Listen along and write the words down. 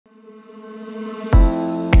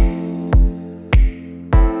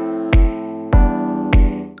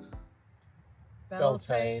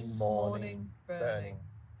Beltane morning burning.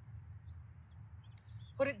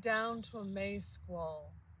 Put it down to a May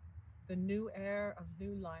squall, the new air of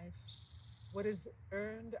new life, what is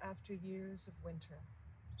earned after years of winter.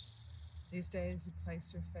 These days you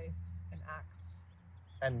place your faith in acts.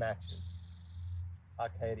 And matches.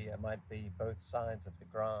 Arcadia might be both sides of the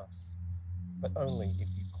grass, but only if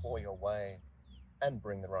you claw your way and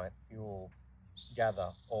bring the right fuel, gather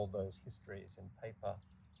all those histories in paper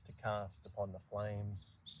to cast upon the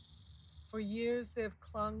flames. For years they have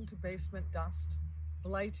clung to basement dust,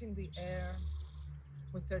 blighting the air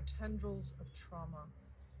with their tendrils of trauma.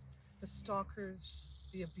 The stalkers,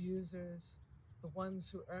 the abusers, the ones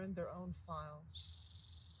who earned their own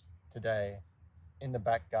files. Today, in the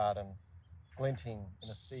back garden, glinting in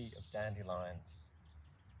a sea of dandelions,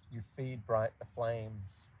 you feed bright the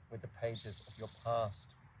flames with the pages of your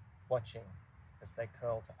past, watching as they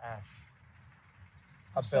curl to ash.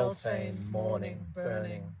 A Beltane morning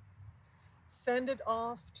burning. Send it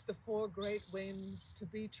off to the four great winds to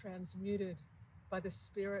be transmuted by the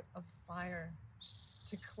spirit of fire,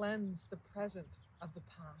 to cleanse the present of the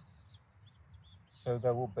past. So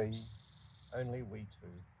there will be only we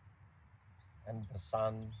two, and the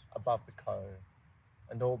sun above the cove,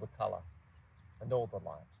 and all the colour, and all the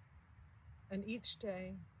light. And each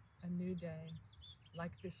day, a new day,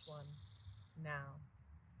 like this one, now.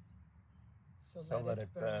 So let it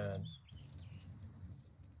burn.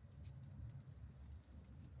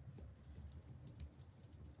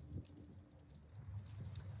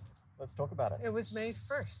 Let's talk about it. It was May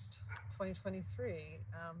 1st, 2023,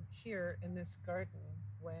 here in this garden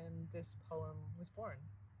when this poem was born.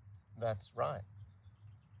 That's right.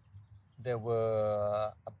 There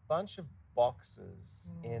were a bunch of boxes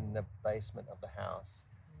in the basement of the house,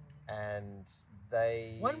 and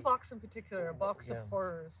they... One box in particular, a box of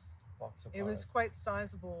horrors. It was quite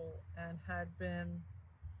sizable and had been,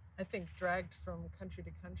 I think, dragged from country to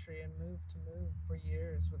country and moved to move for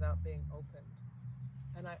years without being opened.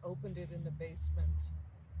 And I opened it in the basement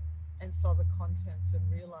and saw the contents and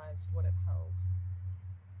realized what it held.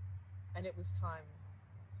 And it was time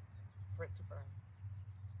for it to burn.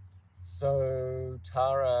 So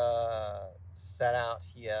Tara sat out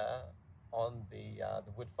here on the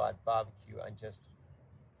wood-fired barbecue and just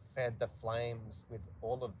fed the flames with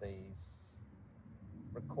all of these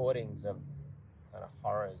recordings of kind of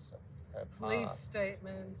horrors of her past. Police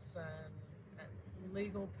statements and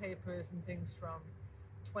legal papers and things from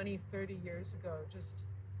 20, 30 years ago. Just,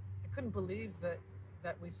 I couldn't believe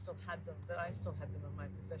that we still had them, that I still had them in my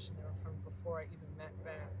possession. They were from before I even met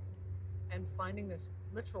Berndt. And finding this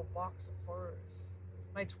literal box of horrors.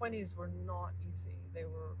 My 20s were not easy. They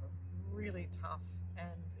were really tough,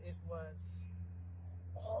 and it was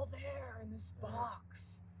all there in this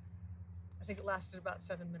box. I think it lasted about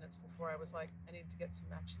 7 minutes before I was like, I need to get some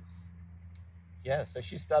matches. Yeah, so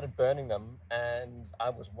she started burning them, and I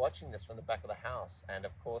was watching this from the back of the house, and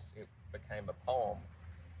of course it became a poem.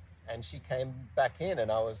 And she came back in,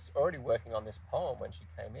 and I was already working on this poem when she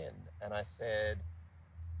came in, and I said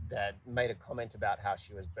that, made a comment about how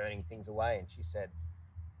she was burning things away, and she said,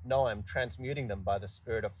 no, I'm transmuting them by the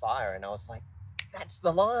spirit of fire. And I was like, that's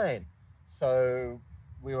the line. So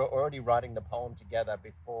we were already writing the poem together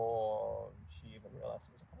before she even realized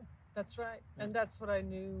it was a poem. That's right. And that's what I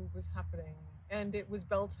knew was happening. And it was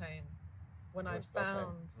Beltane when I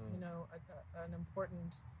found, you know, an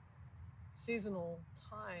important seasonal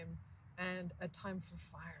time and a time for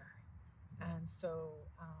fire. And so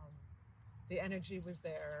the energy was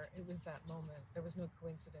there. It was that moment. There was no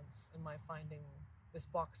coincidence in my finding this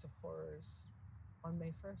box of horrors on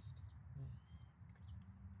May 1st.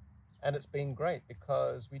 And it's been great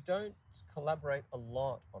because we don't collaborate a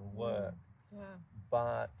lot on work.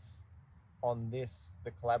 But on this,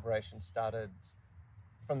 the collaboration started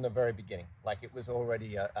from the very beginning. Like, it was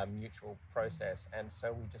already a mutual process. And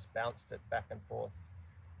so we just bounced it back and forth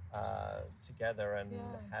together and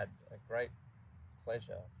had a great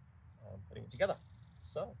pleasure putting it together.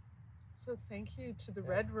 So thank you to the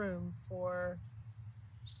Red Room for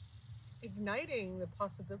igniting the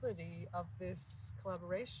possibility of this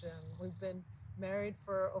collaboration. We've been married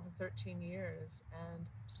for over 13 years, and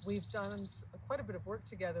we've done quite a bit of work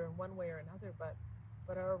together in one way or another, but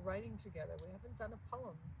our writing together, we haven't done a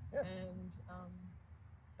poem. And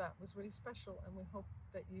that was really special, and we hope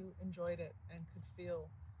that you enjoyed it and could feel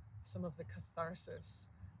some of the catharsis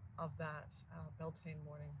of that Beltane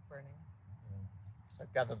morning burning. So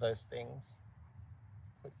gather those things,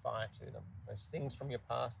 put fire to them, those things from your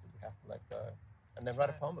past that you have to let go, and then write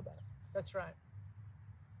a poem about it. That's right.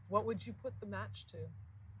 What would you put the match to?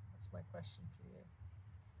 That's my question for you.